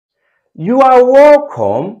You are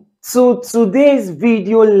welcome to today's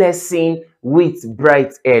video lesson with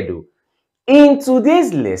Bright Edu. In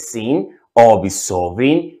today's lesson, I'll be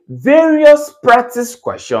solving various practice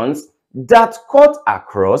questions that cut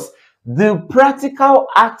across the practical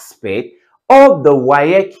aspect of the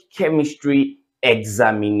Waec chemistry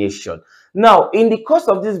examination. Now, in the course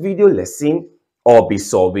of this video lesson, I'll be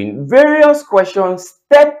solving various questions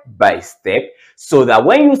step by step so that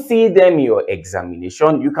when you see them in your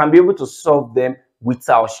examination, you can be able to solve them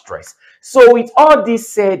without stress. So with all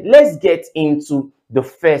this said, let's get into the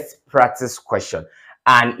first practice question.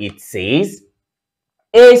 And it says,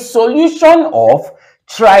 a solution of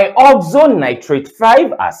trioxonitrate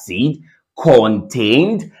 5 acid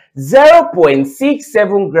contained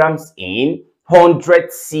 0.67 grams in 100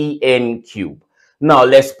 cm cube. Now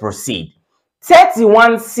let's proceed.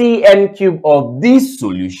 31 cm cube of this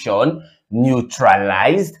solution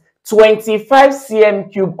neutralized 25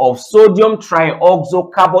 cm cube of sodium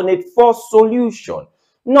trioxocarbonate for solution.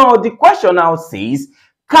 Now the question now says,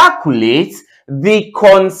 calculate the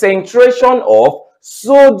concentration of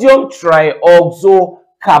sodium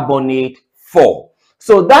trioxocarbonate 4.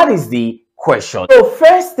 So that is the question. So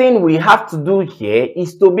first thing we have to do here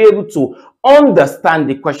is to be able to understand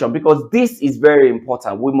the question, because this is very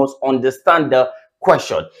important. We must understand the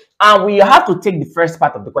question, and we have to take the first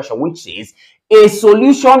part of the question, which is a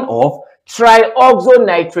solution of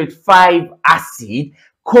trioxonitrate 5 acid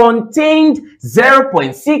contained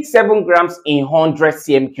 0.67 grams in 100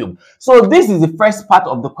 cm cube. So this is the first part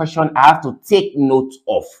of the question I have to take note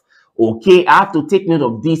of. Okay, I have to take note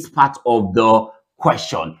of this part of the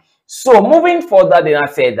question. So moving further, then I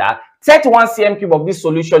said that 31 cm cube of this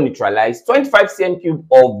solution neutralized 25 cm cube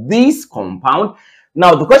of this compound.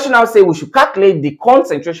 Now the question now say we should calculate the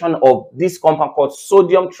concentration of this compound called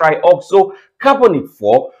sodium trioxocarbonate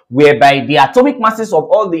 4, whereby the atomic masses of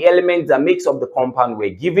all the elements that makes up the compound were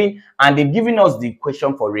given, and they've given us the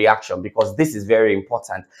equation for reaction, because this is very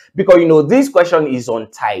important, because you know this question is on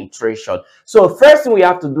titration. So first thing we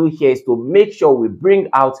have to do here is to make sure we bring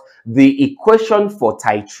out the equation for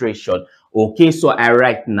titration. Okay, so I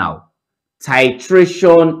write now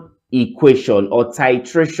titration equation or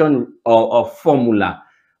titration or formula,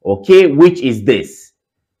 okay, which is this.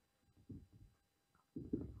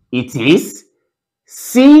 It is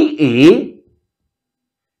Ca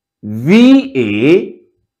Va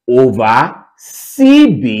over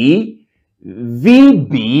Cb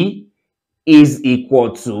Vb is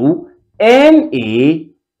equal to Na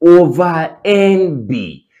over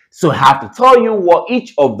Nb. So I have to tell you what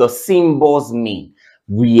each of the symbols mean.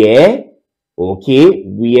 Where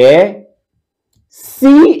Ca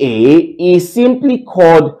is simply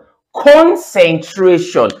called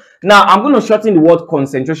concentration. Now I'm going to shorten the word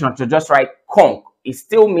concentration to just write conc. It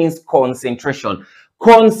still means concentration.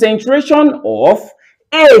 Concentration of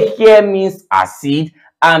A here means acid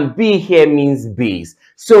and B here means base.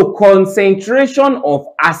 So concentration of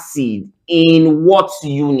acid in what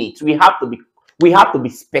unit? We have to be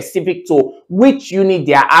specific to which unit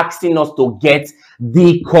they are asking us to get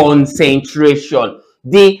the concentration.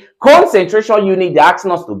 The concentration unit they're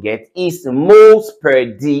asking us to get is moles per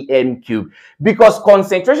dm cube, because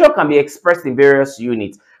concentration can be expressed in various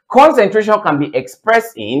units. Concentration can be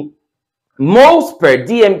expressed in moles per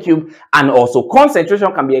dm cube, and also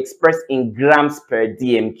concentration can be expressed in grams per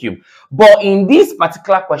dm cube. But in this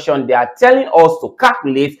particular question, they are telling us to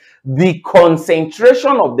calculate the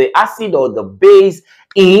concentration of the acid or the base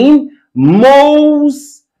in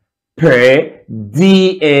moles per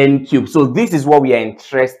dm cube. So this is what we are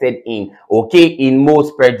interested in, okay, in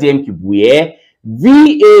moles per dm cube, where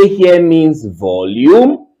Va here means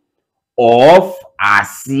volume of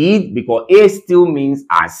acid, because A still means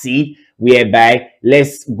acid, whereby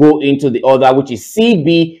let's go into the other, which is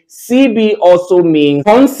Cb. Cb also means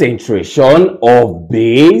concentration of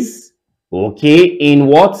base, okay, in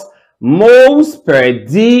what? Moles per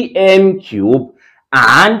dm cube.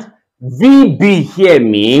 And Vb here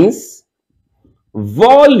means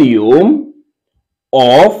volume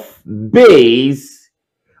of base,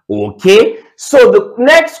 okay. So the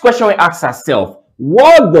next question we ask ourselves,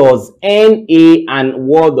 what does Na and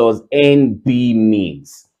what does Nb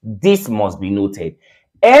means? This must be noted.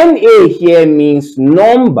 Na here means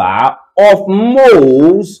number of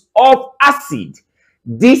moles of acid.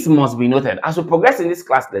 This must be noted. As we progress in this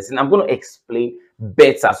class lesson, I'm going to explain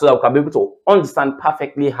better so that we can be able to understand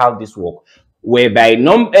perfectly how this works. Whereby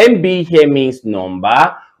Nb here means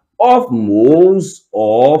number of moles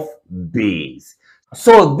of base.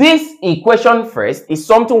 So this equation first is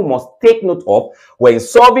something we must take note of when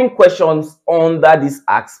solving questions under this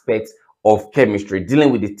aspect of chemistry,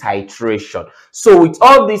 dealing with the titration. So with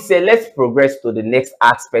all this said, let's progress to the next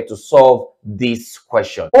aspect to solve this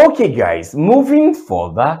question. Okay guys, moving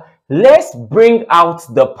further, let's bring out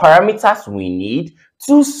the parameters we need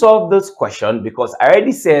to solve this question, because I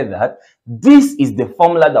already said that this is the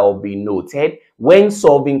formula that will be noted when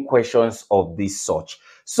solving questions of this such.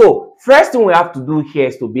 So first thing we have to do here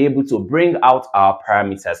is to be able to bring out our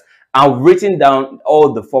parameters. I've written down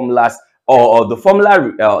all the formulas or the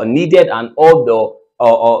formula needed and all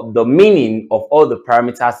the meaning of all the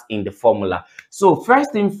parameters in the formula. So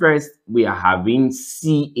first thing first, we are having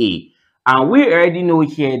Ca, and we already know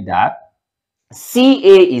here that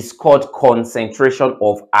Ca is called concentration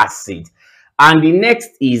of acid, and the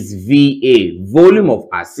next is Va, volume of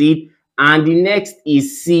acid, and the next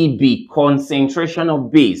is Cb, concentration of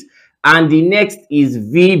base, and the next is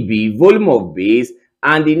Vb, volume of base,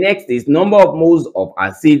 and the next is number of moles of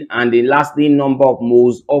acid, and the lastly number of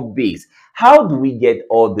moles of base. How do we get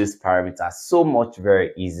all these parameters? So much,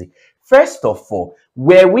 very easy. First of all,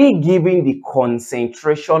 were we given the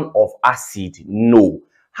concentration of acid? No.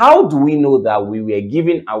 How do we know that we were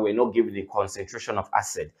given and we're not given the concentration of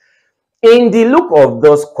acid? In the look of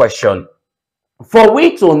this question, for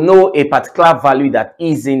we to know a particular value that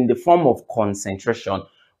is in the form of concentration,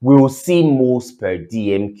 we will see moles per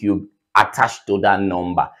dm cube attached to that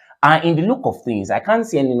number. And in the look of things, I can't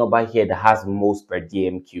see any number here that has moles per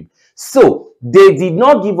dm cube. So they did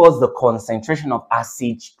not give us the concentration of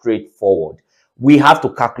acid straightforward. We have to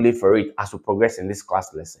calculate for it as we progress in this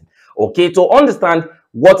class lesson. Okay, to understand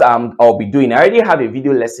what I'll be doing, I already have a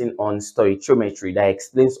video lesson on stoichiometry that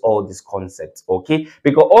explains all these concepts. Okay,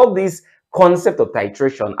 because all these concept of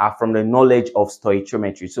titration are from the knowledge of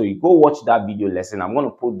stoichiometry. So you go watch that video lesson. I'm going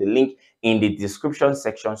to put the link in the description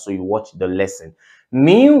section so you watch the lesson.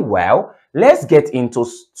 Meanwhile, let's get into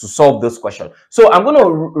to solve this question. So I'm going to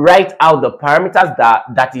write out the parameters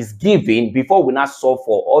that is given before we now solve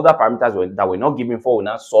for other parameters that we're not given before we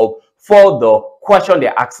now solve for the question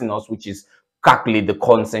they're asking us, which is calculate the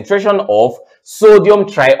concentration of sodium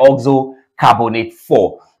trioxocarbonate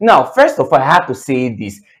 4. Now, first of all, I have to say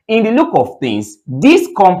this. In the look of things, this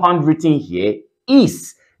compound written here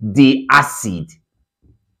is the acid,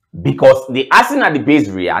 because the acid and the base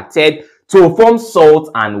reacted to form salt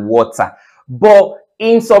and water. But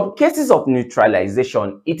in some cases of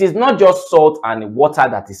neutralization, it is not just salt and water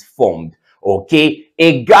that is formed. Okay,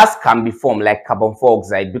 a gas can be formed like carbon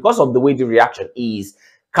dioxide because of the way the reaction is.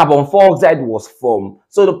 Carbon dioxide was formed.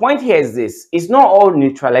 So the point here is this: it's not all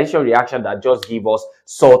neutralization reaction that just give us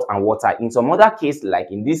salt and water. In some other case, like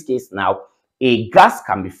in this case now, a gas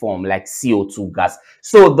can be formed like CO2 gas.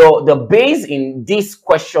 So the base in this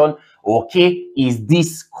question, okay, is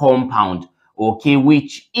this compound, okay,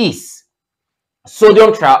 which is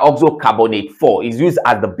sodium trioxocarbonate 4 is used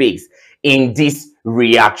as the base in this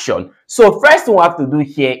reaction. So first thing we have to do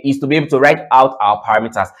here is to be able to write out our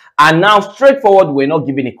parameters. And now straightforward, we're not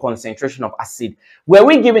given a concentration of acid. Were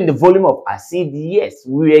we given the volume of acid? Yes,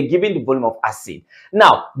 we were given the volume of acid.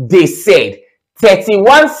 Now they said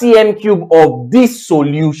 31 cm cube of this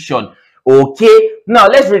solution. Okay, now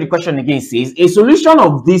let's read the question again. It says a solution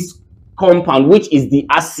of this compound, which is the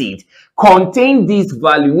acid, contain this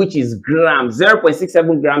value, which is grams,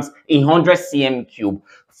 0.67 grams in 100 cm cube,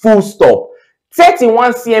 full stop.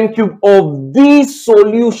 31 cm cube of this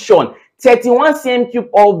solution, 31 cm cube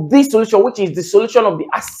of this solution, which is the solution of the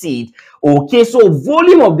acid. Okay, so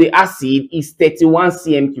volume of the acid is 31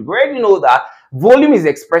 cm cube. We already know that volume is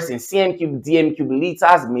expressed in cm cube, dm cube,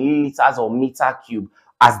 liters, milliliters, or meter cube,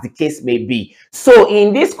 as the case may be. So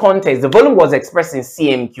in this context, the volume was expressed in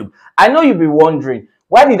cm cube. I know you'll be wondering,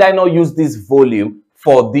 why did I not use this volume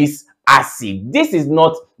for this acid? This is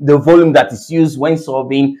not the volume that is used when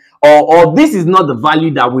solving, or this is not the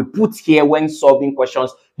value that we put here when solving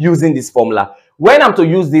questions using this formula. When I'm to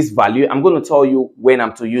use this value, I'm going to tell you when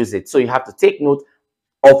I'm to use it. So you have to take note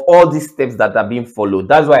of all these steps that are being followed.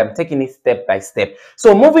 That's why I'm taking it step by step.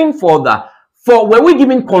 So moving further, were we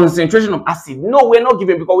given concentration of acid? No, we're not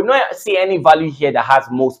given, because we don't see any value here that has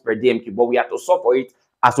moles per dm cube, but we have to solve for it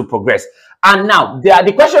as we progress. And now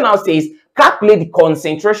the question now says calculate the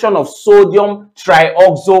concentration of sodium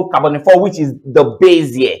trioxocarbonate 4, which is the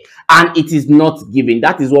base here, and it is not given.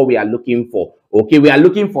 That is what we are looking for. Okay, we are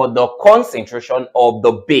looking for the concentration of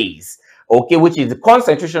the base, okay, which is the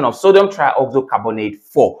concentration of sodium trioxocarbonate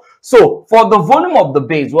 4. So for the volume of the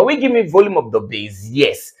base, were we given volume of the base?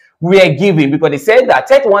 Yes, we are given, because they said that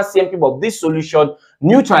 31 cm cube of this solution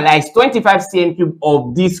neutralized 25 cm cube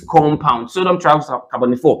of this compound, sodium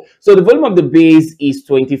trioxocarbonate 4. So the volume of the base is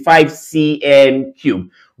 25 cm cube,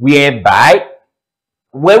 whereby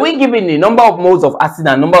Were we given the number of moles of acid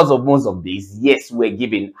and numbers of moles of base? Yes, we're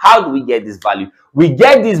given. How do we get this value? We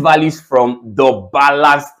get these values from the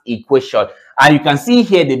balanced equation. And you can see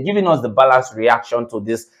here, they've given us the balanced reaction to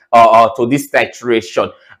this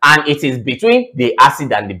titration. And it is between the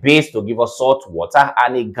acid and the base to give us salt, water,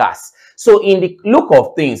 and a gas. So in the look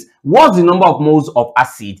of things, what's the number of moles of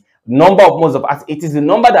acid? Number of moles of acid, it is the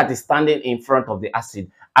number that is standing in front of the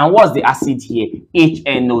acid. And what's the acid here?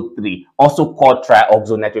 HNO3, also called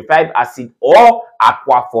trioxynitric acid or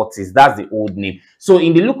aqua fortis. That's the old name. So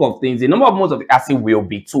in the look of things, the number of moles of the acid will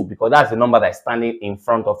be 2 because that's the number that is standing in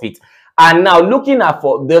front of it. And now looking at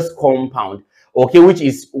for this compound, okay, which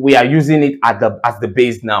is we are using it as the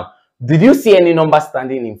base now. Did you see any number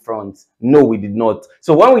standing in front? No, we did not.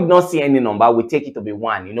 So when we did not see any number, we take it to be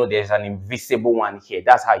 1. You know, there's an invisible 1 here.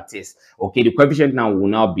 That's how it is. Okay, the coefficient now will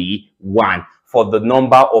now be 1 for the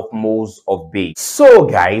number of moles of base. So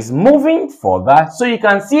guys, moving further, so you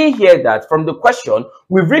can see here that from the question,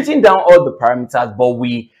 we've written down all the parameters, but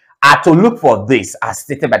we are to look for this as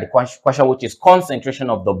stated by the question, which is concentration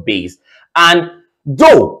of the base. And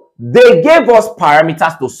though they gave us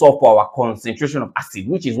parameters to solve for our concentration of acid,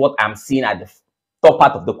 which is what I'm seeing at the top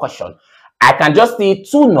part of the question, I can just see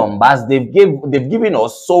 2 numbers they've given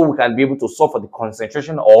us so we can be able to solve for the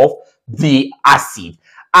concentration of the acid.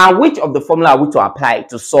 And which of the formula are we to apply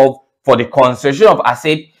to solve for the concentration of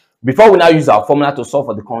acid before we now use our formula to solve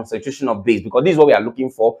for the concentration of base? Because this is what we are looking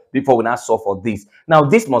for before we now solve for this. Now,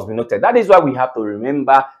 this must be noted. That is why we have to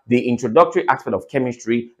remember the introductory aspect of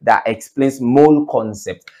chemistry that explains mole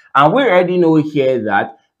concept. And we already know here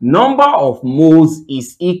that number of moles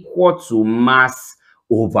is equal to mass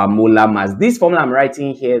over molar mass. This formula I'm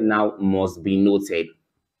writing here now must be noted.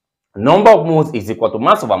 Number of moles is equal to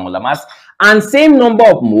mass over molar mass, and same number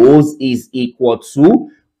of moles is equal to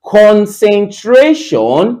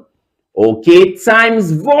concentration, okay,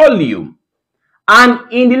 times volume. And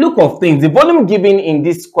in the look of things, the volume given in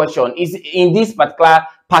this question is in this particular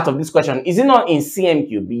part of this question, is it not in cm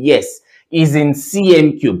cube? Yes, is in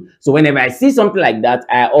cm cube. So whenever I see something like that,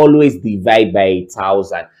 I always divide by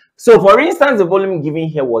 1000. So for instance, the volume given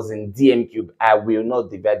here was in dm cube. I will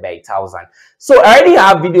not divide by 1000. So I already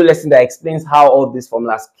have a video lesson that explains how all these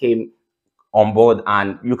formulas came on board,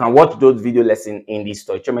 and you can watch those video lessons in the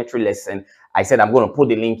stoichiometry lesson. I said I'm going to put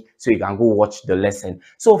the link so you can go watch the lesson.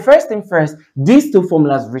 So first thing first, these 2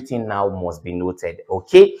 formulas written now must be noted.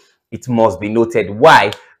 Okay, it must be noted.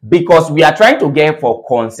 Why? Because we are trying to get for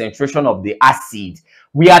concentration of the acid.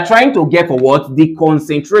 We are trying to get for what? The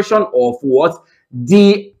concentration of what?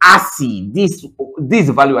 The acid. This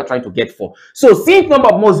value we are trying to get for. So since number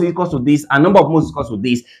of moles is equal to this and number of moles is equal to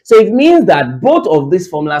this, so it means that both of these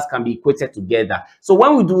formulas can be equated together. So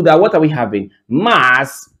when we do that, what are we having?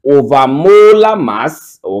 Mass over molar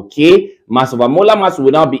mass. Okay, mass over molar mass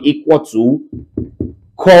will now be equal to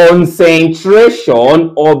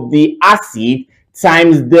concentration of the acid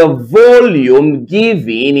times the volume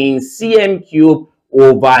given in cm cube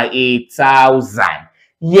over 1000.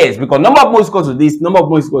 Yes, because number of moles equals to this, number of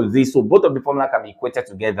moles equals to this, so both of the formula can be equated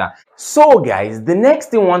together. So guys, the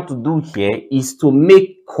next thing we want to do here is to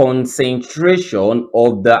make concentration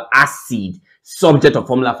of the acid subject of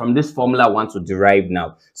formula. From this formula I want to derive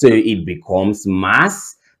now. So it becomes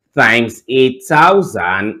mass times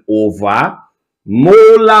 8000 over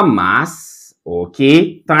molar mass,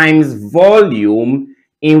 okay, times volume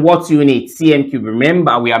in what unit? cm cube.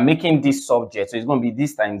 Remember, we are making this subject, so it's going to be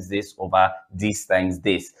this times this over this times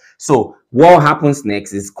this. So what happens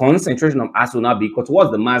next is concentration of acid will now be equal to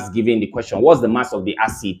what's the mass given in the question. What's the mass of the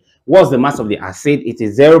acid? What's the mass of the acid? It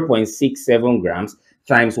is 0.67 grams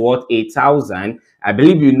times what? 8000. I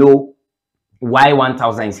believe you know why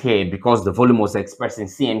 1000 is here, because the volume was expressed in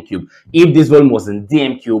cm cube. If this volume was in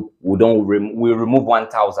dm cube, we remove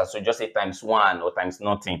 1000, so just say times 1 or times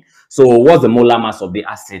nothing. So what's the molar mass of the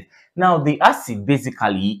acid? Now the acid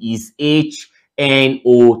basically is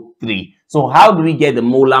HNO3. So how do we get the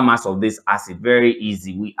molar mass of this acid? Very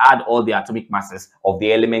easy. We add all the atomic masses of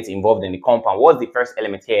the elements involved in the compound. What's the first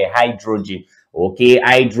element here? Hydrogen. Okay,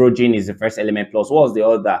 hydrogen is the first element, plus what's the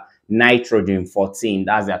other? Nitrogen, 14.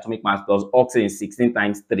 That's the atomic mass, plus oxygen, 16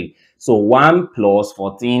 times 3. So 1 plus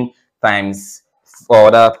 14 times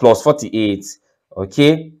plus 48.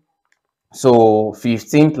 Okay, so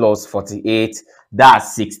 15 plus 48,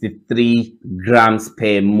 that's 63 grams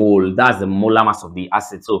per mole. That's the molar mass of the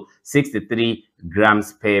acid. So 63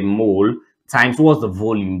 grams per mole times what's the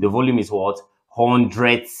volume? The volume is what?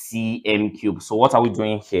 100 cm cube. So what are we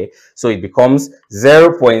doing here? So it becomes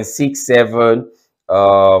 0.67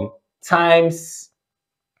 times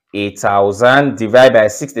 8000 divided by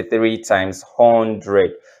 63 times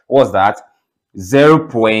 100. What's that?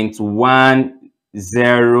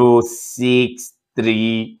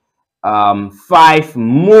 0.10635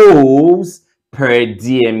 moles per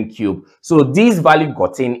dm cube. So this value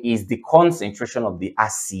gotten is the concentration of the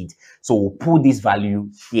acid. So we'll put this value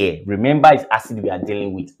here. Remember, it's acid we are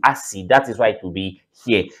dealing with. Acid, that is why it will be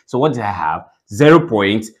here. So what do I have?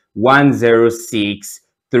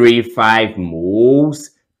 0.10635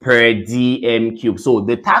 moles per dm cube. So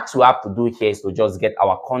the task we have to do here is to just get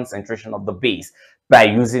our concentration of the base by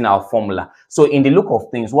using our formula. So in the look of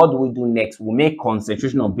things, what do we do next? We'll make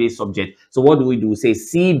concentration of base subject. So what do? We say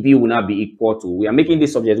CB will now be equal to, we are making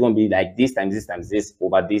this subject going to be like this times this times this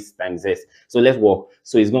over this times this. So let's work.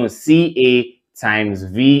 So it's going to CA times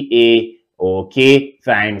VA, okay,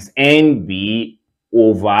 times NB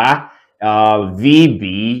over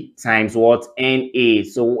VB times what? NA.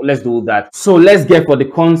 So let's do that. So let's get for the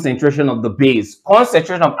concentration of the base.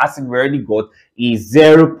 Concentration of acid we already got is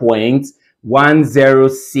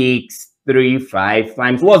 0.10635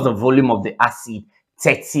 times what's the volume of the acid?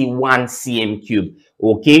 31 cm cube.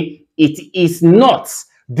 Okay, it is not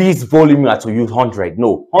this volume you have to use 100.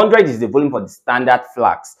 No, 100 is the volume for the standard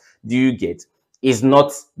flask. Do you get? It's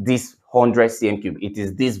not this 100 cm cube, it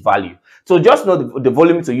is this value. So just know the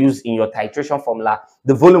volume to use in your titration formula.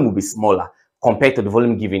 The volume will be smaller compared to the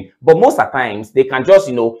volume given, but most of the times they can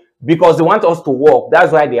just, because they want us to work,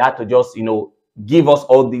 that's why they had to just, give us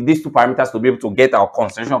all these two parameters to be able to get our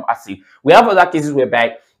concentration of acid. We have other cases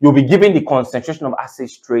whereby you'll be given the concentration of acid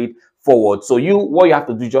straight forward. So what you have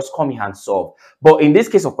to do, just come here and solve. But in this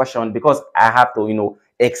case of question, because I have to,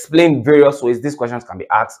 explain various ways these questions can be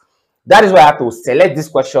asked, that is why I have to select this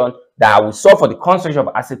question that I will solve for the concentration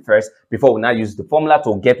of acid first before we now use the formula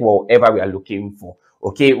to get whatever we are looking for.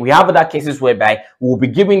 Okay, we have other cases whereby we will be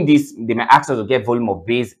giving this, they may ask us to get volume of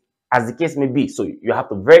base, as the case may be. So you have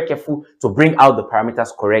to be very careful to bring out the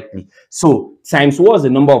parameters correctly. So times what's the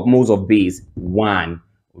number of moles of base? 1.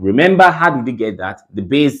 Remember, how did you get that? The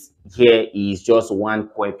base here is just one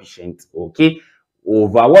coefficient, okay?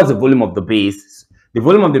 Over what's the volume of the base? The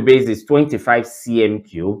volume of the base is 25 cm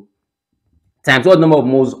cube times what number of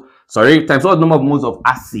moles, times what number of moles of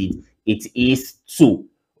acid? It is 2.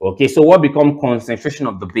 Okay, so what become concentration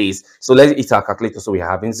of the base? So let's use our calculator. So we're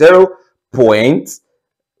having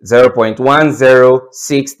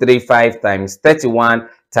 0.10635 times 31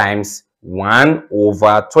 times 1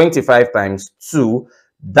 over 25 times 2.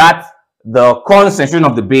 That the concentration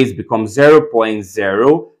of the base becomes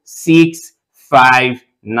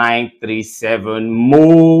 0.065937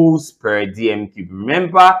 moles per dm cube.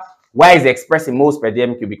 Remember, why is expressed in moles per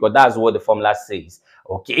dm cube? Because that's what the formula says.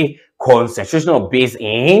 Okay, concentration of base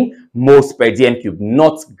in moles per dm cube,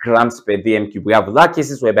 not grams per dm cube. We have other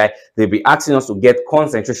cases whereby they'll be asking us to get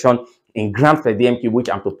concentration in grams per dm cube, which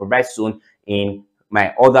I'm to provide soon in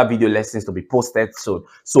my other video lessons to be posted soon.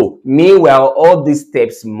 So meanwhile, all these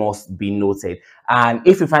steps must be noted. And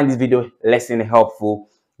if you find this video lesson helpful,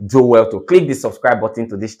 do well to click the subscribe button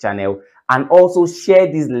to this channel and also share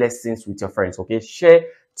these lessons with your friends. Okay, share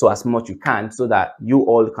to as much you can so that you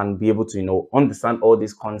all can be able to understand all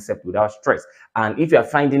this concept without stress. And if you are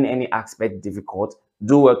finding any aspect difficult,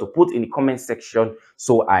 do well to put in the comment section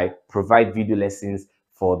so I provide video lessons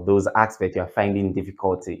for those aspects you are finding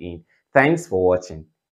difficulty in. Thanks for watching.